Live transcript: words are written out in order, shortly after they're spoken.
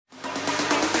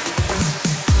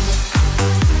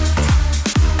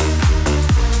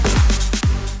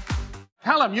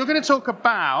Callum, you're going to talk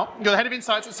about, you're the head of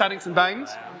insights at Saddington Baynes,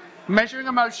 measuring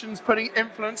emotions, putting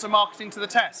influencer marketing to the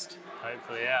test.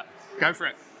 Hopefully, yeah. Go for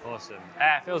it. Awesome.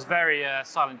 It feels very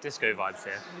silent disco vibes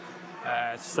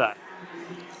here.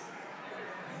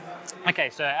 Okay,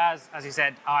 so as you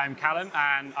said, I'm Callum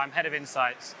and I'm head of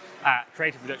insights at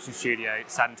creative production studio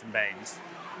at Saddington Baynes.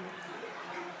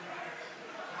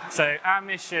 So our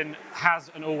mission has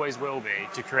and always will be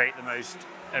to create the most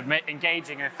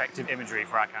engaging and effective imagery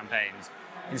for our campaigns,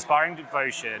 inspiring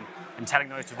devotion and telling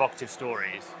the most evocative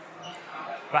stories.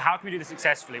 But how can we do this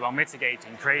successfully while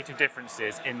mitigating creative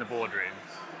differences in the boardroom?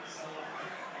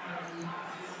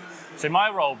 So my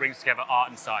role brings together art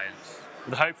and science,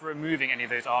 with the hope of removing any of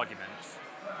those arguments.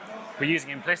 We're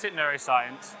using implicit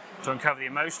neuroscience to uncover the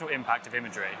emotional impact of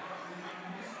imagery.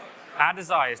 Our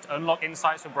desire is to unlock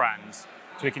insights for brands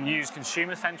so we can use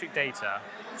consumer-centric data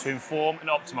to inform and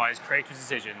optimize creative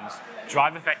decisions,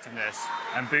 drive effectiveness,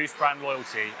 and boost brand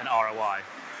loyalty and ROI.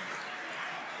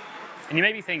 And you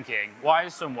may be thinking, why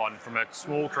is someone from a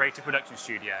small creative production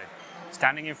studio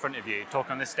standing in front of you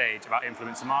talking on this stage about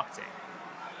influencer marketing?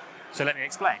 So let me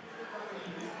explain.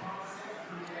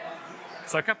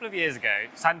 So a couple of years ago,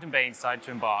 Saddington Baynes decided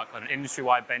to embark on an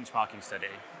industry-wide benchmarking study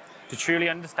to truly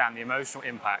understand the emotional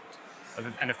impact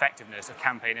and effectiveness of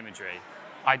campaign imagery,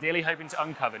 ideally hoping to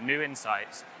uncover new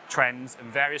insights, trends, and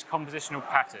various compositional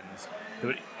patterns that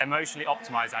would emotionally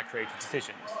optimize our creative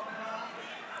decisions.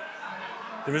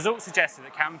 The results suggested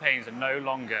that campaigns are no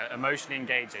longer emotionally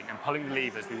engaging and pulling the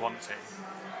levers we want to.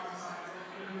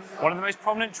 One of the most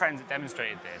prominent trends that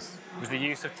demonstrated this was the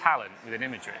use of talent within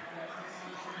imagery.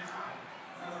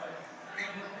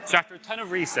 So after a ton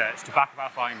of research to back up our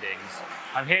findings,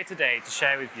 I'm here today to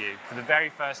share with you, for the very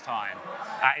first time,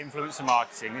 our influencer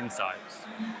marketing insights.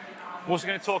 We're also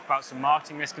going to talk about some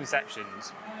marketing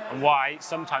misconceptions and why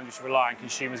sometimes we should rely on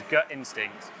consumers' gut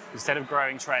instincts instead of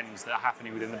growing trends that are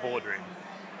happening within the boardroom.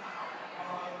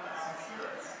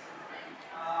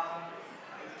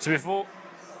 So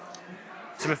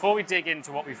before we dig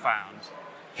into what we found,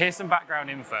 here's some background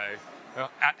info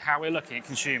at how we're looking at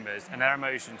consumers and their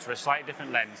emotions through a slightly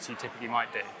different lens to you typically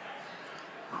might do.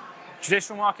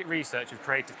 Traditional market research of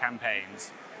creative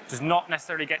campaigns does not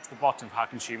necessarily get to the bottom of how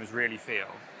consumers really feel.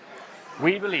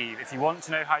 We believe if you want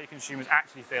to know how your consumers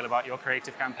actually feel about your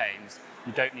creative campaigns,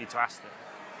 you don't need to ask them.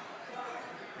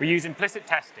 We use implicit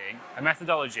testing, a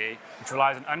methodology which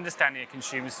relies on understanding a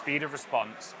consumer's speed of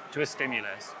response to a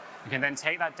stimulus, and can then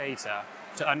take that data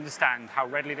to understand how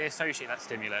readily they associate that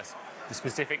stimulus with a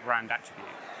specific brand attribute.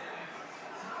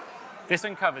 This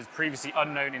uncovers previously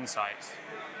unknown insights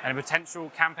and a potential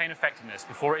campaign effectiveness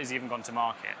before it has even gone to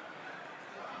market.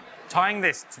 Tying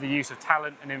this to the use of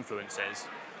talent and influencers,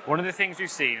 one of the things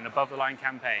we've seen in above-the-line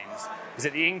campaigns is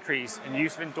that the increase in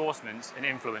use of endorsements and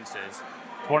influencers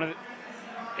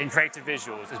in creative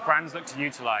visuals as brands look to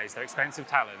utilize their expensive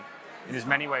talent in as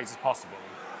many ways as possible.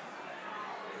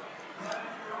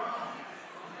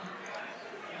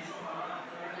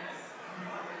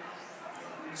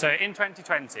 So in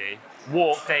 2020,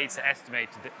 Warp data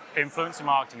estimated that influencer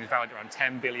marketing is valued around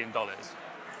 $10 billion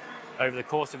over the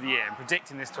course of the year, and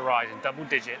predicting this to rise in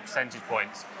double-digit percentage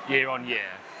points year on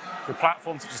year, with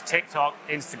platforms such as TikTok,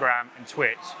 Instagram, and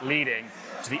Twitch leading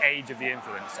to the age of the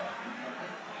influencer.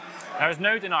 There is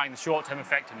no denying the short-term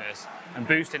effectiveness and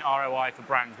boost in ROI for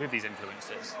brands with these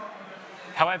influencers.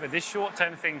 However, this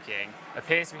short-term thinking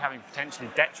appears to be having a potentially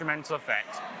detrimental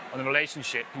effect on the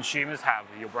relationship consumers have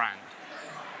with your brand.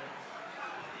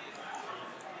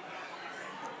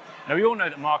 Now, we all know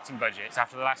that marketing budgets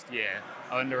after the last year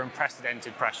are under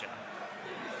unprecedented pressure,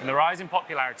 and the rise in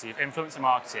popularity of influencer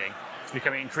marketing is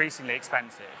becoming increasingly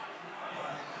expensive.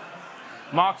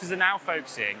 Marketers are now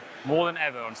focusing more than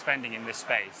ever on spending in this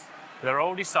space, but there are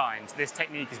already signs that this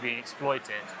technique is being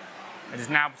exploited and is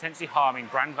now potentially harming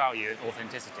brand value and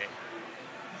authenticity.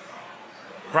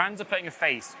 Brands are putting a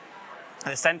face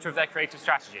at the center of their creative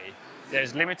strategy. There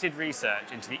is limited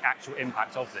research into the actual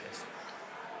impact of this.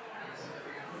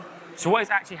 So what is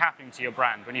actually happening to your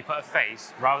brand when you put a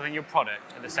face rather than your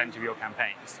product at the center of your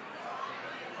campaigns?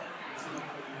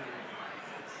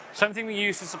 Something we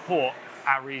use to support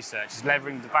our research is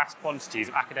leveraging the vast quantities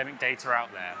of academic data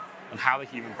out there on how the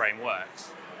human brain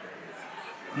works.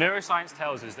 Neuroscience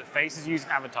tells us that faces used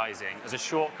in advertising as a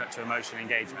shortcut to emotional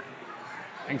engagement,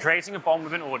 and creating a bond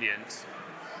with an audience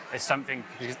is something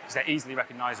because they're easily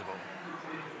recognizable.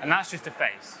 And that's just a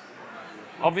face.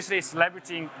 Obviously, a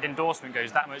celebrity endorsement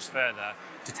goes that much further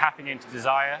to tapping into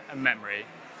desire and memory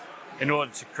in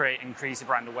order to increase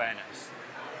brand awareness.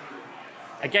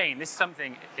 Again, this is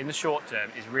something in the short term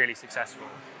is really successful.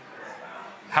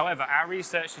 However, our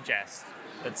research suggests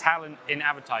that talent in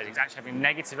advertising is actually having a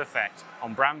negative effect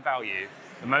on brand value,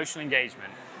 emotional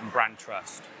engagement, and brand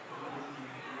trust.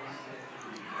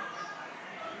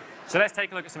 So let's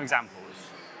take a look at some examples.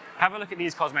 Have a look at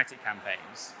these cosmetic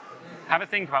campaigns. Have a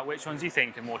think about which ones you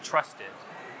think are more trusted.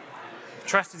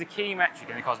 Trust is a key metric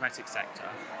in the cosmetics sector.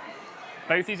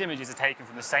 Both these images are taken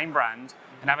from the same brand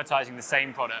and advertising the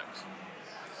same product.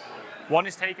 One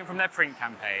is taken from their print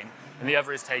campaign, and the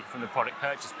other is taken from the product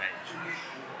purchase page.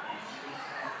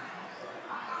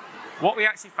 What we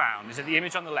actually found is that the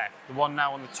image on the left, the one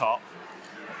now on the top,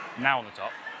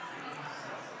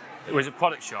 it was a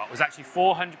product shot, was actually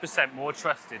 400% more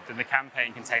trusted than the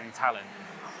campaign containing talent.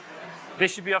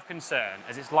 This should be of concern,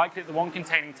 as it's likely that the one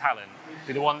containing talent will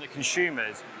be the one that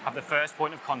consumers have the first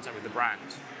point of contact with the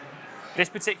brand. This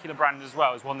particular brand as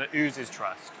well is one that oozes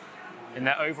trust in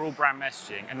their overall brand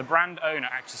messaging, and the brand owner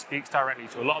actually speaks directly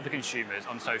to a lot of the consumers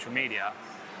on social media.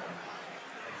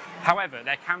 However,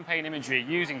 their campaign imagery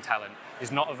using talent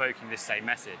is not evoking this same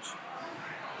message.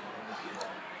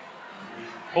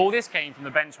 All this came from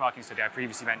the benchmarking study I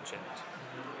previously mentioned.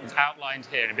 It's outlined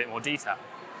here in a bit more detail.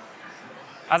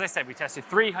 As I said, we tested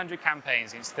 300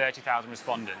 campaigns against 30,000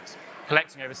 respondents,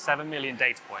 collecting over 7 million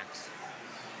data points.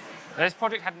 Now, this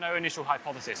project had no initial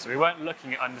hypothesis, so we weren't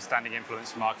looking at understanding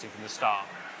influencer marketing from the start.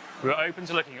 We were open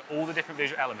to looking at all the different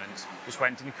visual elements which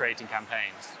went into creating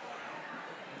campaigns.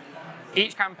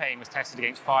 Each campaign was tested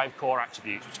against 5 core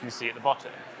attributes, which you can see at the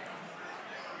bottom.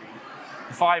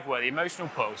 The 5 were the emotional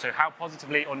pull, so how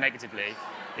positively or negatively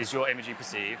is your imagery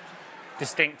perceived?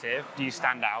 Distinctive, do you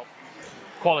stand out?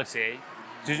 Quality,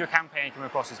 does your campaign come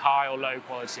across as high or low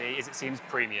quality? Is it seen as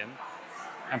premium?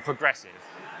 And progressive,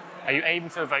 are you able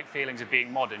to evoke feelings of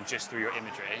being modern just through your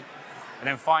imagery? And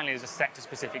then finally, there's a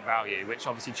sector-specific value, which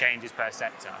obviously changes per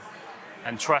sector.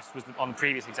 And trust, was on the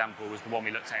previous example, was the one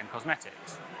we looked at in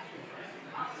cosmetics.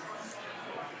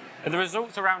 But the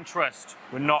results around trust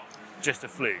were not just a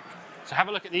fluke. So have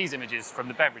a look at these images from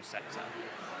the beverage sector.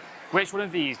 Which one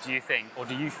of these do you think, or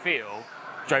do you feel,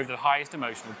 drove the highest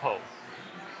emotional pull?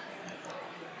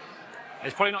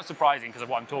 It's probably not surprising because of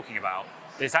what I'm talking about,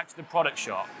 but it's actually the product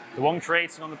shot, the one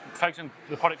created on focused on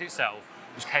the product itself,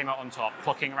 which came out on top,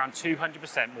 clocking around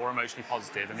 200% more emotionally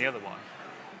positive than the other one.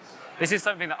 This is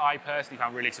something that I personally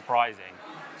found really surprising.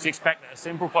 To expect that a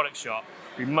simple product shot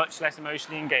would be much less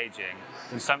emotionally engaging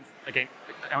than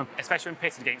especially when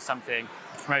pitted against something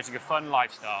promoting a fun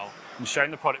lifestyle and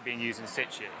showing the product being used in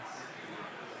situ.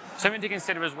 Something to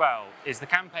consider as well is the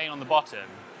campaign on the bottom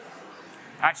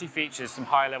actually features some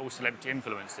high-level celebrity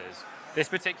influencers. This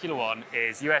particular one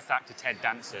is US actor Ted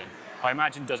Danson, who I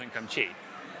imagine doesn't come cheap.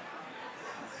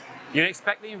 You'd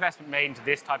expect the investment made into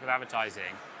this type of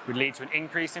advertising would lead to an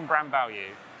increase in brand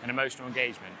value and emotional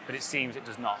engagement, but it seems it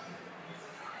does not.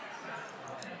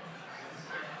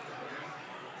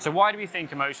 So why do we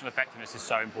think emotional effectiveness is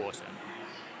so important?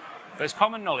 There's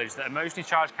common knowledge that emotionally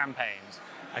charged campaigns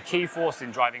are key forces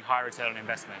in driving high return on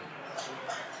investment.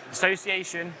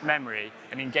 Association, memory,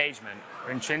 and engagement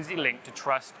are intrinsically linked to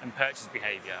trust and purchase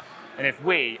behaviour, and if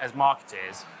we, as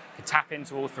marketers, could tap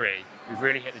into all three, we've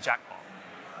really hit the jackpot.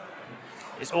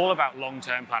 It's all about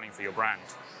long-term planning for your brand.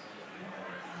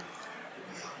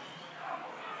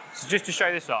 So just to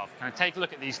show this off, can I take a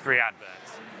look at these 3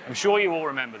 adverts? I'm sure you all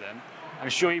remember them. I'm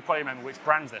sure you probably remember which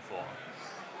brands they're for.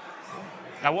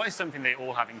 Now, what is something they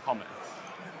all have in common?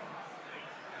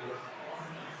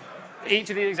 Each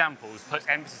of these examples puts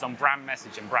emphasis on brand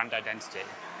message and brand identity.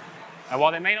 Now,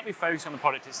 while they may not be focused on the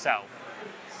product itself,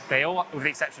 they all, with the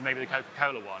exception of maybe the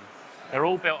Coca-Cola one, they're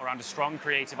all built around a strong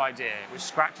creative idea which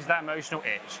scratches that emotional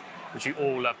itch, which we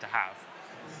all love to have.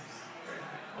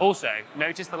 Also,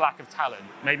 notice the lack of talent,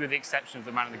 maybe with the exception of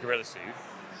the man in the gorilla suit.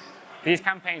 These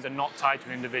campaigns are not tied to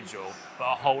an individual, but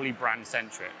are wholly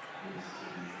brand-centric.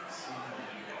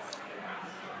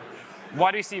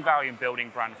 Why do we see value in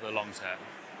building brand for the long term?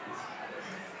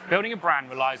 Building a brand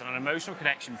relies on an emotional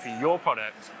connection between your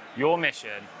product, your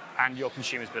mission, and your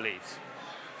consumers' beliefs.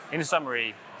 In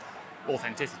summary,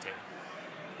 authenticity.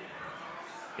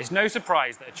 It's no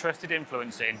surprise that a trusted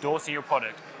influencer endorsing your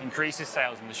product increases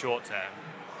sales in the short term.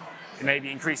 It may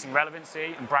be increasing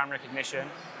relevancy and brand recognition,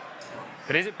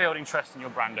 but is it building trust in your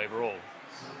brand overall?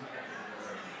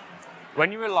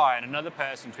 When you rely on another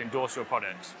person to endorse your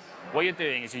product, what you're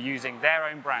doing is you're using their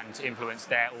own brand to influence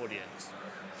their audience,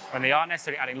 when they aren't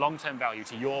necessarily adding long-term value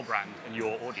to your brand and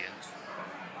your audience.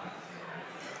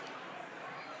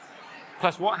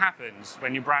 Plus, what happens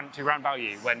when you brand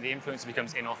value when the influencer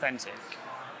becomes inauthentic?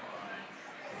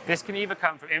 This can either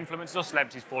come from influencers or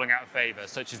celebrities falling out of favour,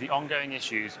 such as the ongoing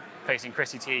issues facing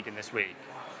Chrissy Teigen this week,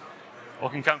 or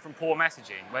can come from poor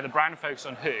messaging, where the brand focuses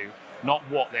on who, not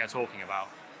what they are talking about.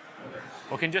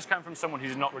 or can just come from someone who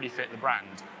does not really fit the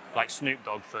brand, like Snoop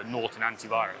Dogg for Norton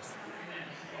antivirus.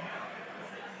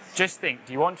 Just think,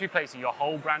 do you want to be placing your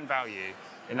whole brand value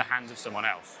in the hands of someone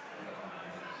else?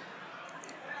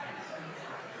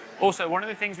 Also, one of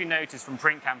the things we noticed from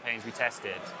print campaigns we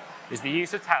tested is the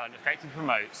use of talent effectively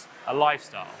promotes a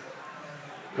lifestyle.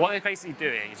 What they're basically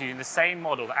doing is using the same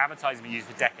model that advertising has been used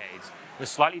for decades, with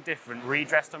a slightly different,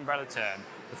 redressed umbrella term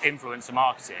of influencer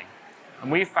marketing.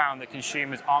 And we've found that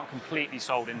consumers aren't completely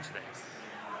sold into this.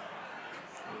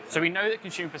 So we know that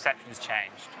consumer perception has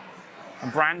changed,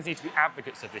 and brands need to be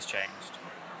advocates of this change.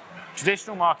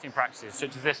 Traditional marketing practices,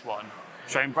 such as this one,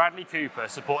 showing Bradley Cooper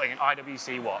supporting an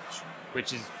IWC watch,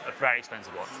 which is a very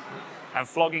expensive watch, and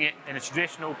flogging it in a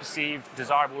traditional, perceived,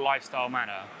 desirable lifestyle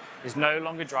manner, is no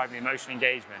longer driving emotional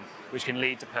engagement, which can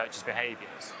lead to purchase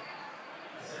behaviours.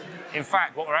 In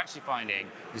fact, what we're actually finding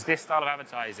is this style of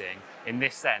advertising, in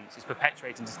this sense, is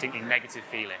perpetuating distinctly negative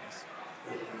feelings.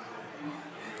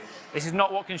 This is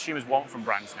not what consumers want from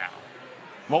brands now.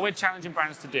 What we're challenging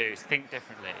brands to do is think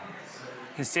differently.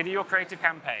 Consider your creative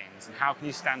campaigns and how can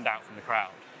you stand out from the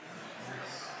crowd.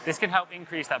 This can help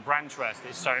increase that brand trust that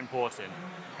is so important,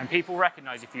 and people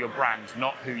recognise you for your brand,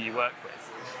 not who you work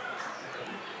with.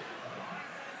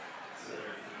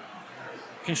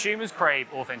 Consumers crave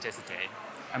authenticity,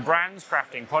 and brands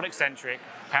crafting product-centric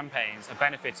campaigns are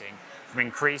benefiting from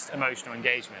increased emotional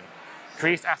engagement,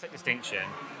 increased asset distinction,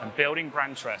 and building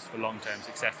brand trust for long-term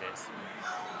successes.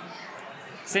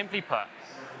 Simply put,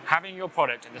 having your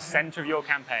product at the centre of your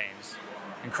campaigns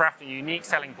and crafting unique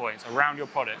selling points around your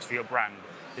products for your brand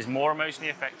is more emotionally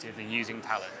effective than using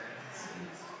talent.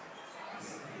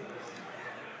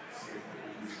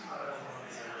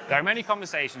 There are many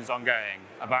conversations ongoing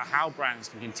about how brands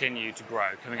can continue to grow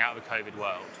coming out of the COVID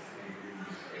world.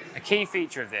 A key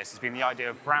feature of this has been the idea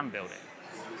of brand building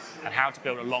and how to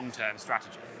build a long-term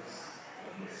strategy.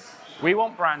 We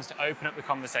want brands to open up the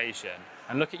conversation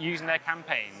and look at using their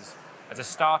campaigns as a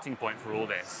starting point for all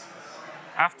this.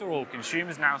 After all,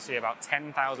 consumers now see about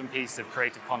 10,000 pieces of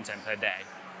creative content per day.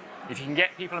 If you can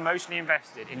get people emotionally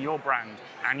invested in your brand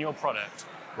and your product,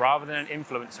 rather than an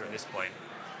influencer at this point,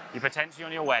 you're potentially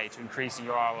on your way to increasing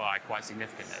your ROI quite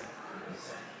significantly.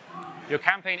 Your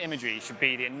campaign imagery should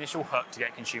be the initial hook to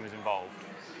get consumers involved,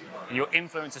 and your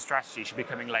influencer strategy should be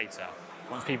coming later,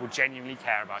 once people genuinely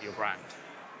care about your brand.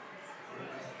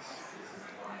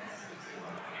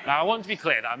 Now, I want to be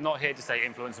clear that I'm not here to say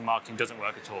influencer marketing doesn't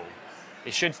work at all.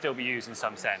 It should still be used in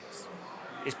some sense.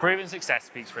 Its proven success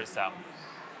speaks for itself.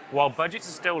 While budgets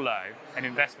are still low and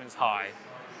investments high,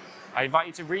 I invite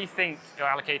you to rethink your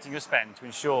allocating your spend to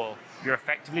ensure you're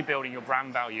effectively building your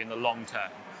brand value in the long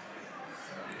term.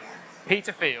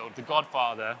 Peter Field, the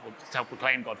godfather, or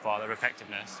self-proclaimed godfather of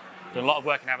effectiveness, done a lot of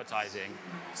work in advertising,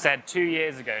 said 2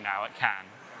 years ago now at Cannes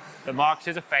that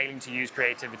marketers are failing to use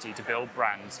creativity to build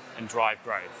brands and drive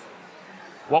growth.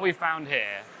 What we've found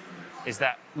here is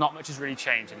that not much has really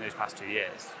changed in those past 2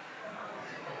 years.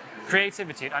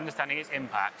 Creativity and understanding its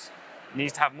impact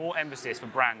needs to have more emphasis for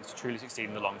brands to truly succeed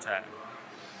in the long term.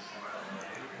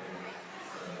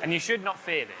 And you should not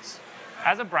fear this.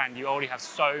 As a brand, you already have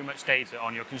so much data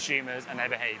on your consumers and their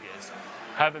behaviours.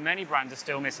 However, many brands are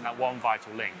still missing that one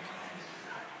vital link,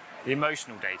 the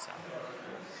emotional data.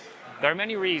 There are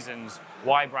many reasons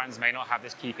why brands may not have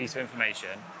this key piece of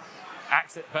information,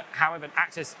 however,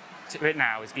 access to it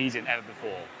now is easier than ever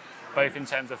before, both in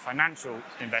terms of financial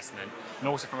investment and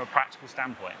also from a practical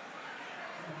standpoint.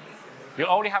 You'll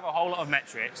already have a whole lot of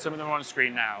metrics, some of them are on the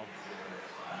screen now,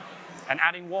 and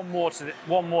adding one more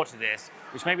to this,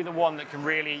 which may be the one that can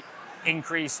really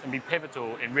increase and be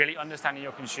pivotal in really understanding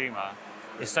your consumer,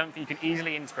 is something you can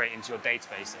easily integrate into your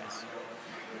databases.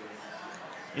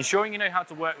 Ensuring you know how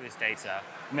to work with this data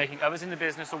and making others in the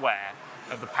business aware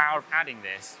of the power of adding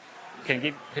this can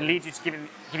lead you to give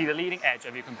you the leading edge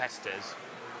over your competitors,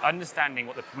 understanding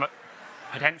what the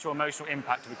potential emotional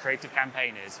impact of a creative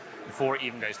campaign is before it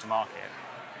even goes to market.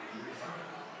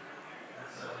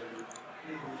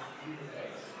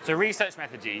 So research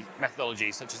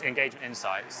methodologies such as engagement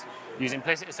insights use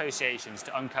implicit associations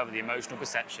to uncover the emotional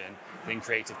perception within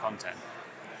creative content.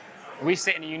 We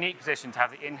sit in a unique position to have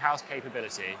the in-house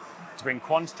capability to bring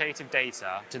quantitative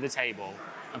data to the table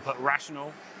and put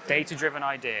rational, data-driven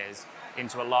ideas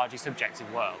into a largely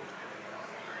subjective world.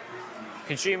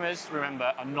 Consumers,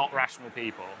 remember, are not rational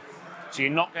people, so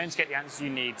you're not going to get the answers you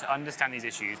need to understand these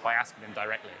issues by asking them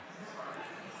directly.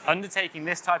 Undertaking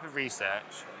this type of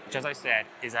research, which as I said,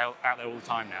 is out there all the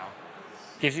time now,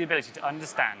 gives you the ability to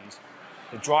understand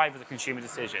the drivers of consumer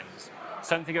decisions,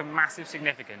 something of massive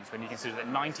significance when you consider that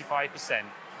 95%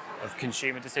 of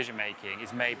consumer decision-making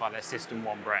is made by their System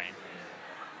 1 brain.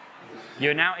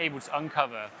 You're now able to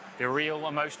uncover the real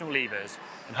emotional levers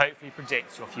and hopefully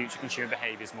predict your future consumer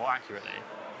behaviours more accurately.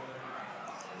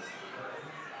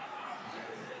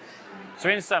 So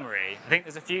in summary, I think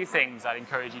there's a few things I'd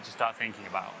encourage you to start thinking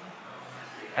about.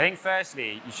 I think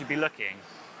firstly, you should be looking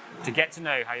to get to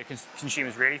know how your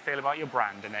consumers really feel about your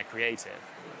brand and their creative.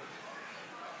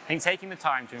 I think taking the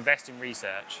time to invest in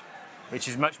research, which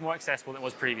is much more accessible than it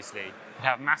was previously, can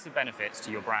have massive benefits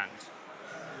to your brand.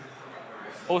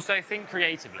 Also, think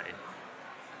creatively.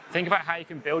 Think about how you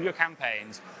can build your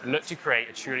campaigns and look to create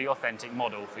a truly authentic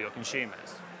model for your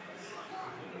consumers.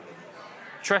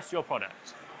 Trust your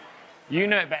product. You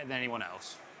know it better than anyone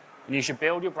else, and you should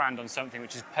build your brand on something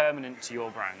which is permanent to your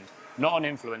brand, not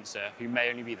an influencer who may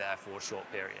only be there for a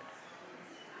short period.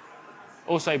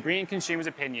 Also, bringing consumers'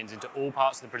 opinions into all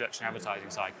parts of the production advertising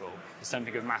cycle is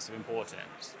something of massive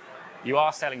importance. You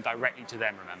are selling directly to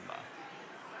them, remember.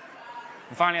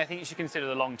 And finally, I think you should consider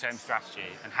the long-term strategy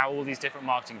and how all these different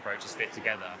marketing approaches fit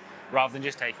together, rather than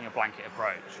just taking a blanket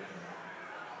approach.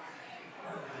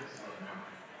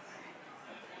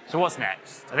 So what's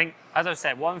next? I think, as I've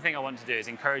said, one thing I want to do is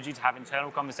encourage you to have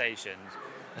internal conversations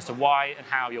as to why and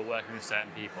how you're working with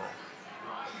certain people.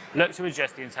 Look to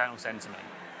adjust the internal sentiment.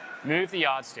 Move the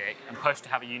yardstick and push to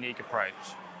have a unique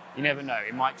approach. You never know,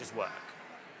 it might just work.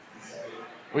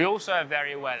 We also are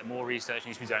very aware that more research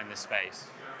needs to be done in this space.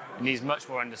 It needs much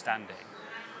more understanding.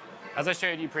 As I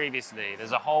showed you previously,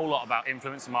 there's a whole lot about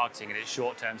influencer marketing and its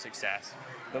short-term success,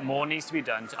 but more needs to be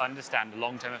done to understand the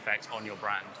long-term effects on your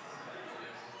brand.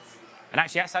 And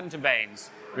actually at Saddington Baynes,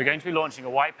 we're going to be launching a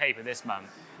white paper this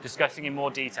month discussing in more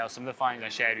detail some of the findings I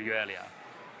shared with you earlier,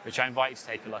 which I invite you to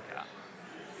take a look at.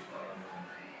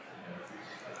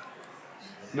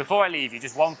 Before I leave you,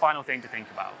 just one final thing to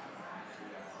think about.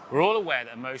 We're all aware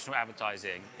that emotional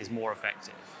advertising is more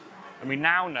effective, and we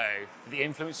now know that the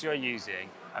influencers you're using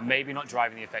are maybe not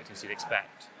driving the effectiveness you'd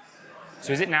expect.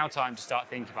 So is it now time to start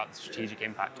thinking about the strategic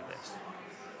impact of this?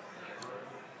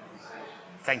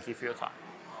 Thank you for your time.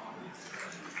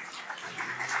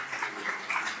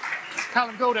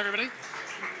 Callum, Gould, everybody.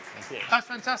 Thank you. That's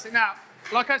fantastic. Now,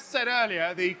 like I said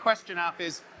earlier, the question app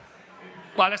is,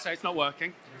 well, let's say it's not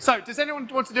working. So, does anyone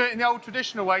want to do it in the old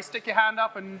traditional way? Stick your hand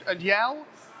up and yell?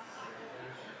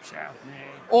 Shout me.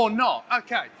 Or not?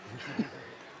 Okay.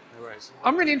 No worries.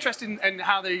 I'm really interested in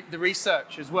how the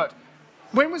research has worked.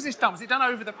 When was this done? Was it done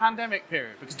over the pandemic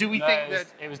period? Because do we think that...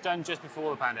 It was done just before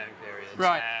the pandemic period.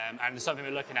 Right. And something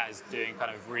we're looking at is doing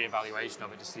kind of re-evaluation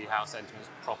of it to see how sentiments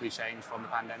properly changed from the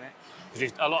pandemic.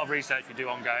 Because a lot of research we do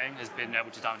ongoing has been able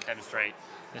to demonstrate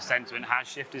the sentiment has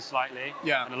shifted slightly.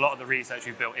 Yeah. And a lot of the research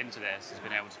we've built into this has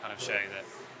been able to kind of show that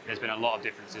there's been a lot of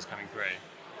differences coming through.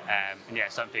 And yeah,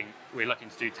 something we're looking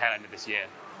to do tail end of this year.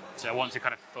 So once we're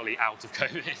kind of fully out of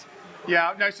COVID.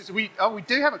 Yeah, no, so we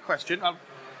do have a question.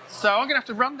 So I'm going to have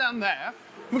to run down there.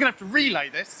 We're going to have to relay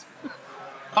this.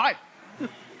 Hi. So,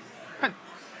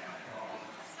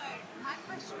 my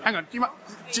question... Hang on, do you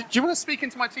want to speak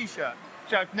into my T-shirt?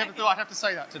 I never thought I'd have to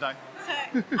say that today.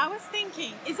 So, I was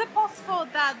thinking, is it possible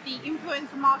that the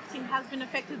influencer marketing has been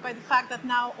affected by the fact that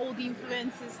now all the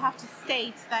influencers have to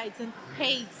state that it's a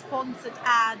paid, sponsored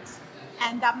ad,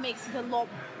 and that makes it a lot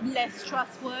less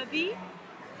trustworthy?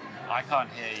 I can't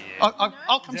hear you.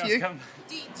 I'll come to you.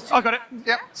 Did I got it.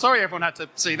 Yep. Sorry everyone had to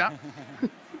see that.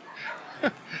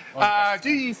 Do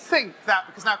you think that,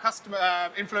 because now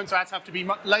influencer ads have to be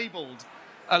labelled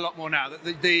a lot more now,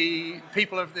 that the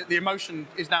people of the emotion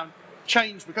is now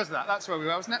changed because of that? That's where we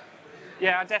were, wasn't it?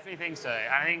 Yeah, I definitely think so.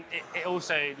 And I think it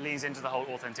also leans into the whole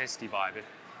authenticity vibe. If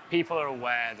people are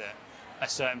aware that a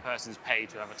certain person's paid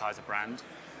to advertise a brand,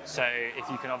 so if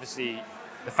you can obviously,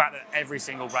 the fact that every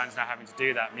single brand's now having to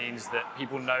do that means that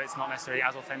people know it's not necessarily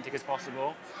as authentic as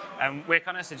possible. And we're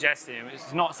kind of suggesting,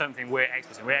 it's not something we're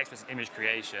experts in. We're experts in image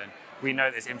creation. We know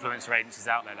there's influencer agencies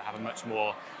out there that have a much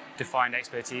more defined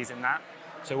expertise in that.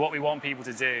 So what we want people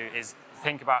to do is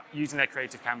think about using their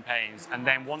creative campaigns, and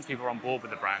then once people are on board with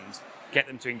the brand, get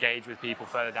them to engage with people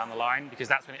further down the line, because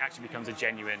that's when it actually becomes a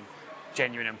genuine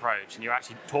approach, and you're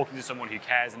actually talking to someone who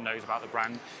cares and knows about the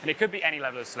brand. And it could be any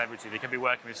level of celebrity. They could be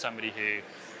working with somebody who,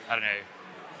 I don't know,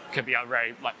 could be a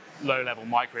very low-level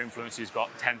micro-influencer who's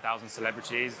got 10,000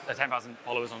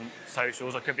 followers on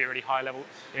socials, or could be a really high-level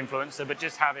influencer. But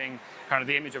just having kind of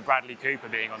the image of Bradley Cooper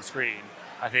being on screen,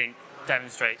 I think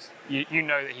demonstrates, you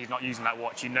know that he's not using that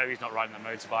watch, you know he's not riding that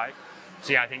motorbike.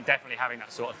 So yeah, I think definitely having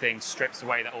that sort of thing strips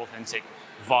away that authentic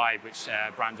vibe which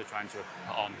brands are trying to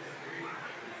put on.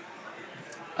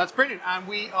 That's brilliant, and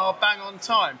we are bang on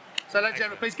time. So ladies and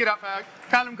gentlemen, please get up for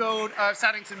Callum Gould of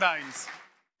Saddington Baynes.